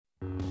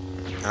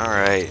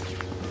Alright.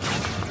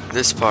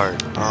 This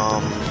part.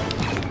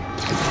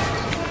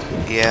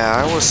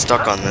 Yeah, I was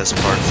stuck on this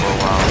part for a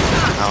while.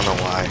 I don't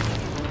know why.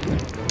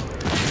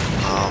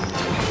 I'm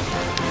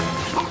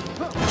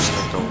just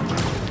gonna go over.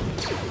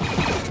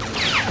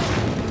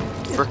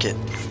 Frick it.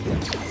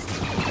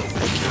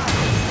 Thank you.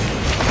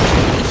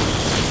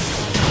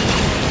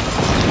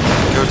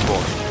 Good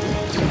boy.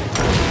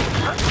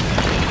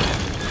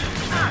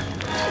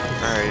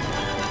 Alright.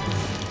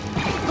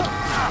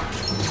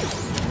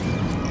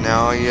 Now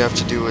all you have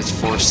to do is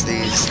force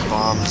these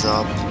bombs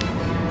up.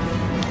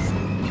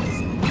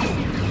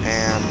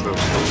 And boom.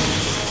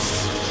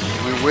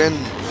 We win.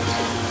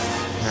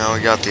 Now we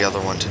got the other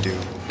one to do.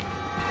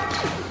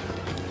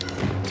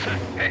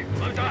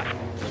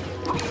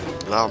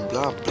 Blah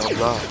blah blah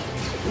blah.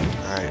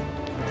 Alright.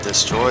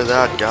 Destroy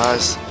that,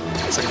 guys.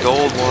 It's a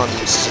gold one.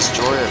 Let's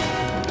destroy it.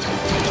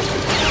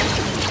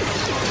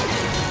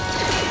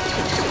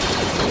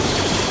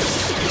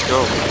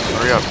 Go.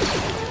 Hurry up.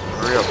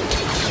 Hurry up.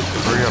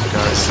 Hurry up,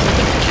 guys.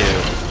 Thank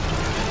you.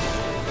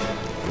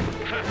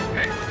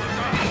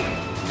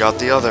 Got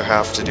the other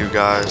half to do,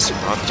 guys.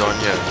 We're not done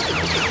yet.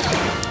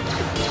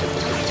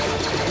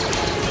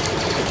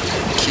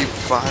 Keep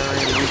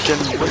firing. We can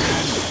win.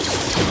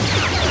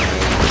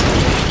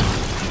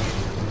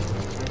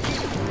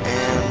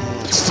 And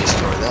let's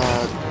destroy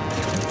that.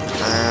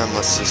 And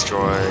let's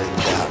destroy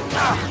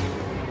that.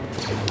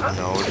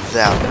 No,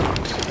 that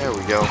rock. There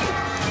we go.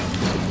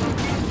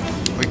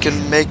 We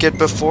can make it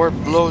before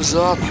it blows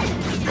up.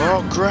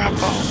 Oh, crap.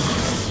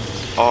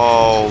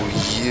 Oh,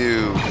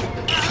 you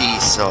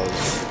piece of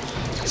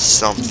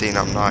something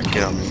I'm not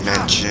gonna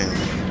mention.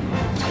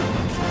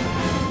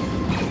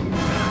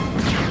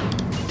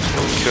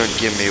 Couldn't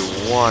give me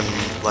one,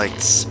 like,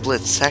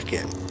 split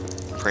second,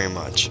 pretty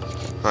much.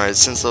 Alright,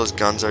 since those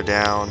guns are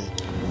down,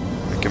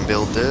 we can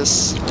build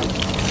this.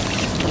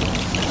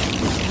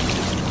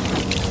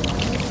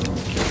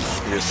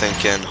 You're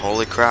thinking,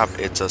 holy crap,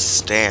 it's a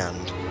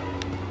stand.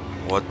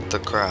 What the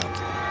crap?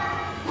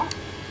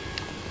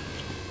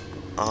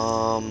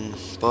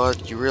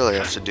 But you really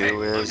have to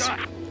do is...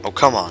 Oh,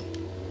 come on.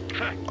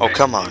 Oh,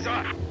 come on.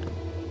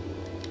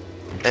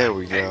 There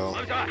we go.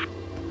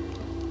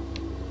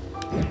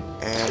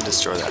 And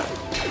destroy that.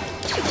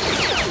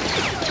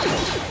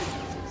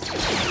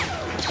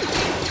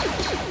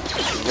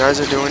 You guys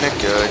are doing it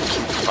good.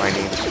 Keep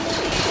fighting.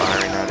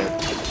 Firing at it.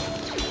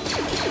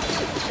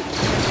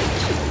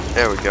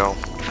 There we go.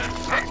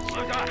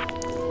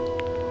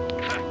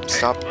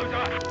 Stop.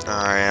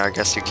 Alright, I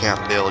guess you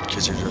can't build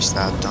because you're just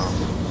that dumb.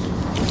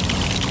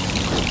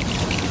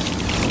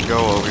 Go,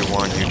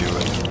 Obi-Wan, you do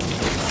it.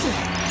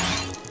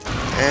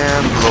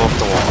 And blow up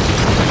the wall.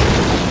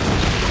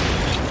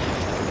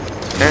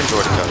 And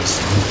Jordan goes.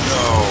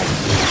 No!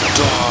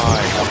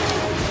 Die!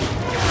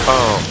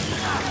 Oh.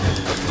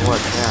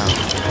 What now?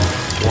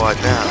 What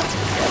now?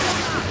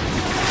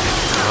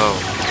 Oh.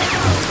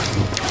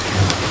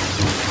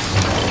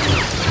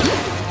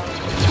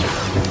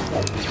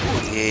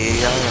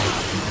 Yeah.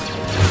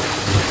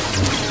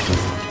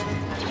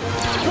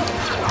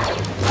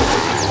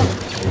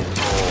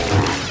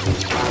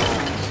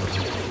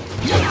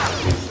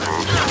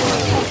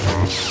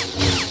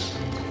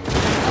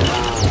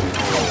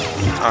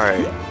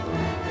 Alright.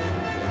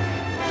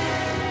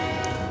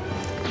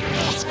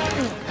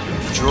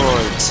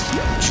 Droids.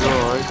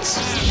 Droids.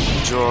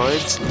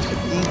 Droids.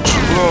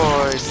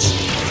 Droids.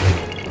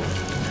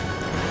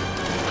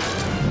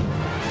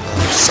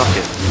 Suck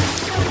it.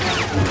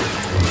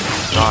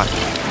 God.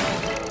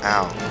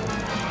 Ow.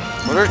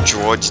 What are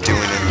droids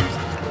doing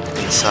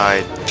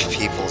inside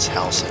people's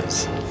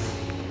houses?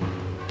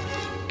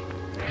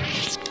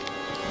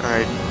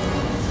 Alright.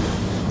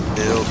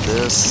 Build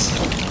this.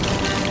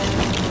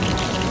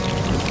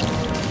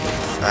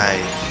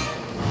 Aye.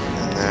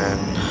 And then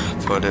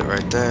put it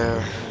right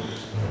there.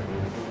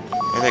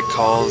 And it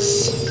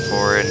calls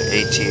for an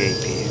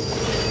ATAP.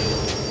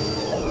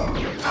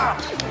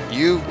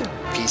 You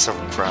piece of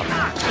crap.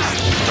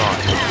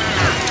 Die.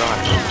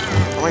 Die.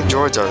 How many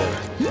droids are there?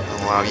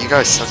 Oh wow, you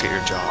guys suck at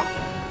your job.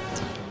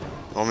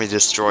 Want me to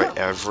destroy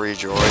every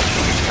droid?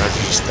 You guys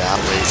are just that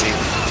lazy.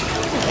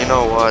 You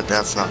know what?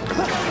 That's not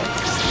gonna work.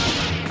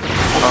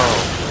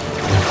 Oh.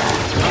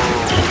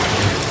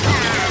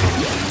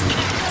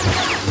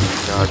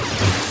 God.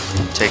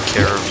 Take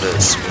care of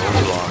this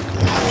roadblock.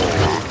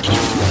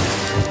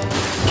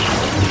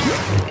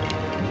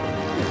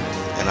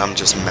 And I'm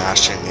just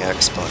mashing the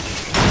X button.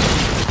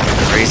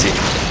 Crazy.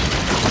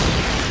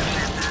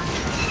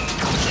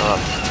 Shut up.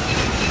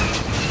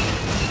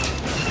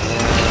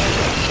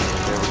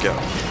 There we go.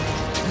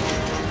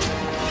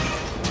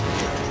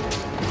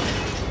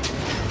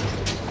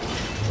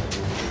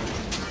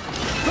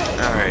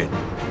 Alright.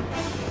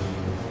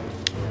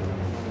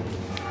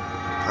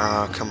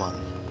 Come on.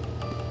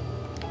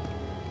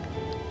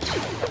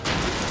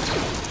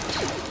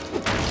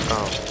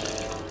 Oh.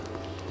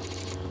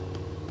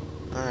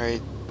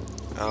 Alright.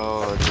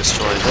 Oh,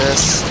 destroy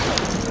this.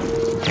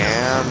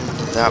 And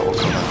that will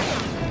come out.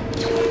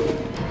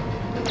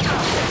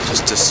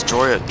 Just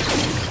destroy it.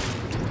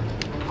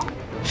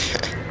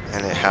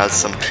 And it has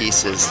some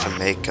pieces to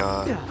make,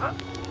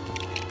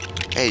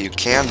 hey, you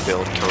can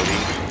build, Cody.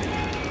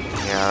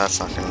 Yeah, that's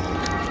not gonna work.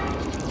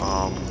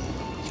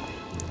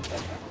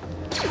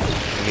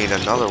 We need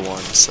another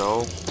one,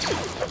 so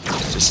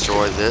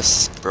destroy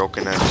this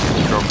broken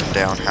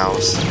down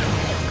house.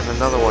 And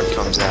another one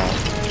comes out.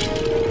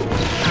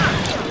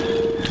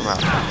 Come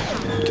out.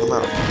 Come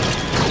out.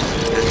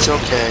 It's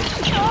okay.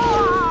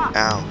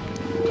 Ow.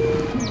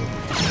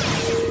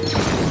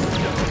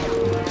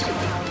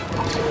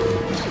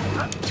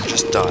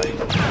 Just die.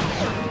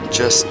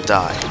 Just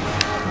die.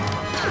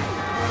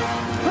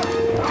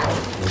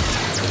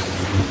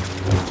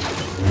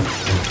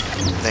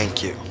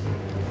 Thank you.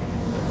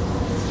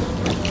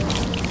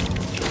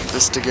 Put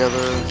this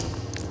together.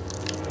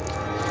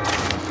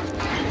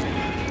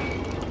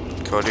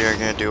 Cody, are you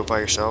gonna do it by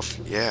yourself?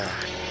 Yeah.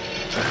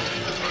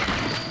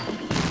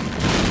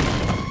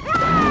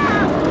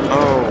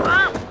 Oh.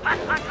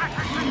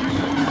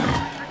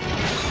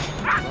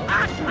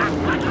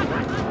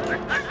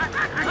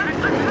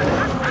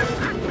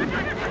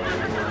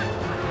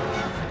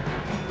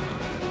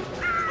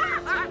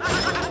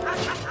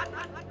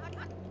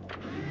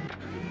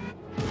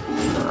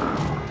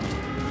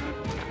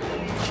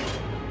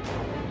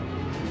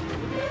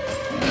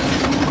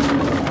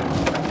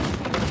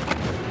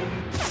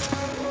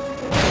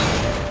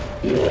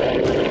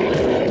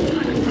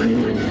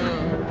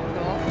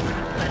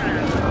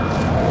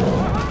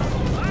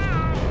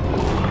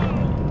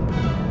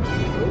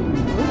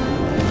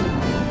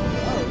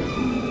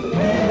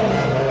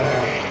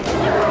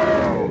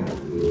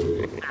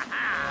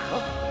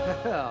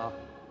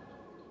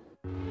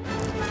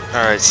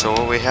 Alright, so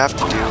what we have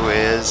to do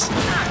is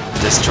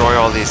destroy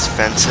all these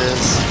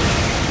fences.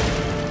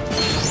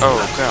 Oh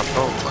crap,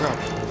 oh crap.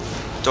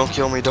 Don't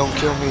kill me, don't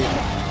kill me.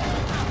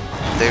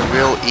 They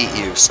will eat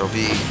you, so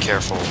be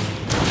careful.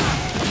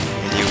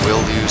 And you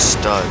will lose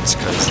studs,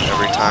 because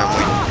every time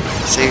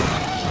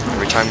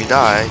you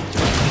die,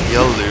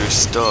 you'll lose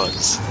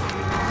studs.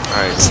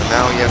 Alright, so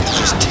now you have to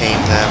just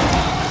tame them.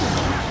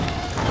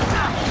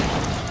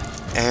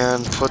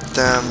 And put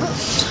them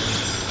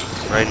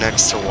right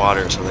next to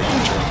water so they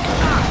can drink.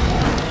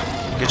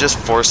 You can just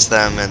force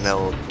them and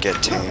they'll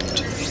get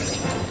tamed.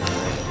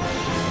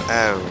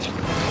 Ow.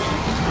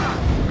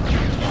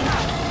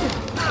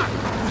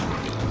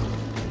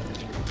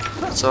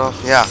 So,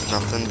 yeah,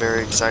 nothing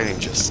very exciting.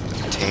 Just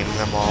tame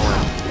them all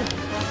and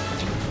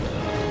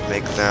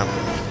make them,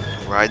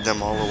 ride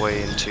them all the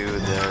way into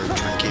their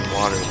drinking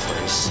water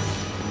place.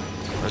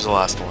 Where's the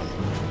last one?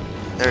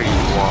 There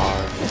you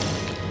are.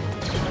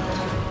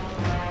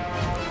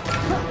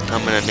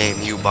 I'm gonna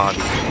name you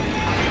Bobby.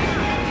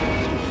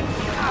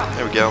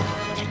 There we go.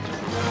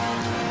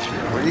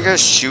 What are you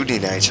guys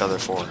shooting at each other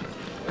for?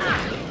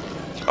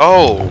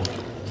 Oh!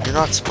 You're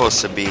not supposed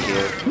to be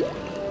here.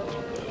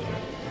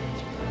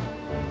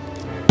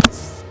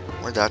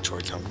 Where'd that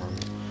droid come from?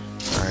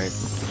 Alright.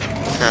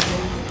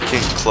 You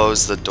can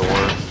close the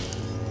door.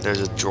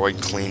 There's a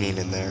droid cleaning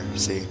in there.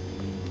 See? You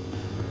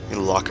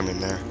can lock him in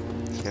there.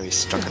 He's gonna be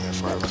stuck in there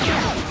forever.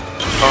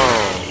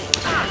 Oh!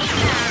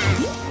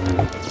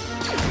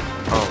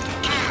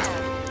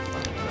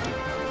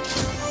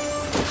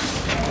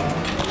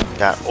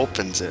 That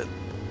opens it.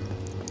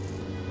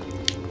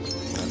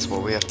 That's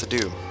what we have to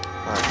do.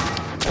 Alright.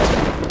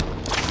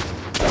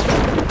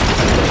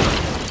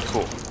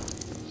 Cool.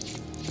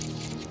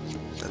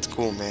 That's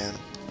cool, man.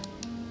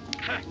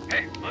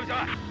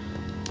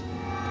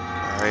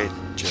 Alright,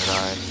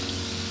 Jedi.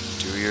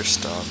 Do your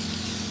stuff.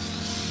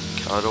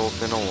 Cut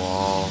open a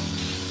wall.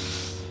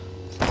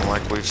 Not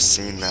like we've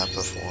seen that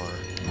before.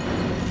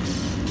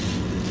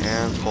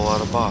 And pull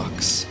out a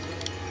box.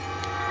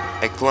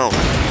 Hey, clone.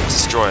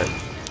 Destroy it.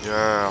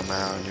 Yeah,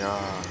 man,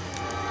 yeah.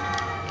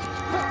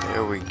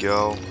 There we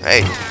go.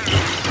 Hey!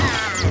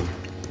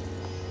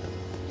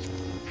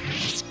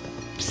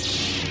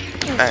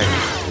 Hey!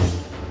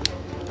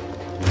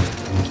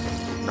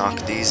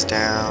 Knock these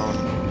down.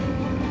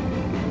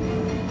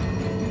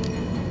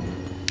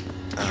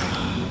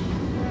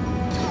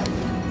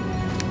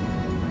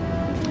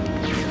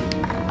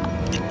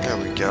 There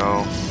we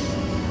go.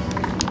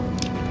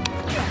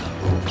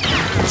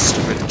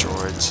 Stupid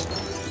droids.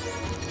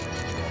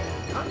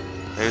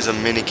 There's a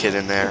mini kit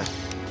in there.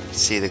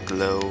 See the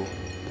glow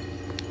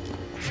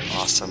of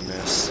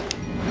awesomeness.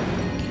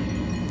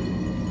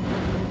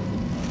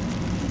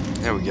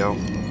 There we go.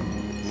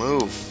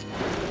 Move.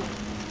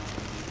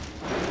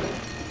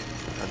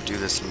 I'll do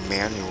this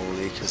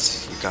manually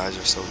because you guys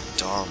are so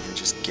dumb and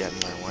just get in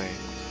my way.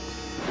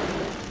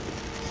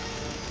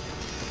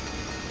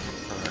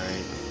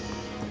 Alright.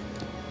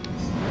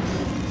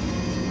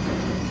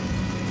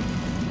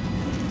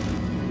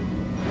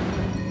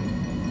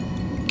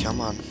 Come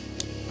on.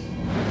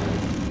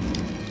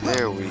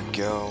 There we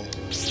go.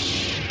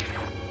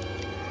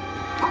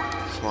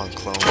 Come on,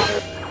 clone.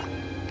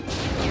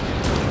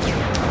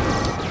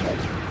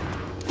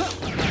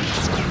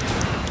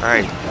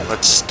 Alright,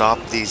 let's stop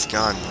these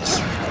guns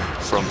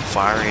from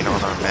firing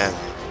on our men.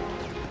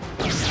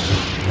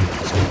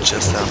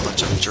 Just that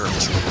much of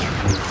jerks.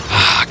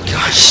 Ah,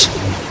 gosh.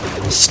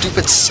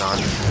 Stupid sun.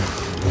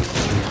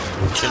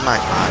 It's in my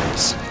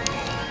eyes.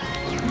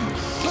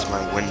 Because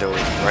my window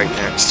is right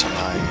next to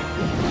my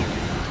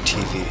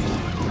TV.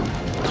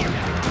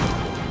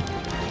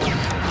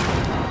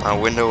 My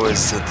window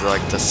is at,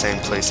 like, the same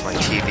place my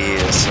TV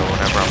is, so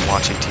whenever I'm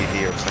watching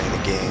TV or playing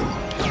a game,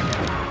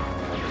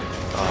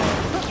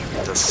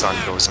 the sun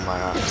goes in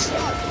my eyes.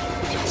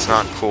 It's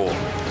not cool.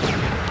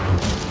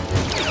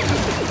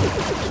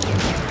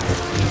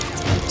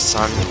 The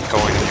sun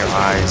going in your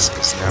eyes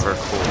is never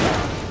cool.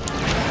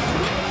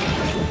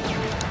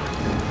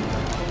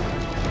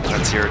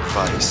 That's your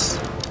advice.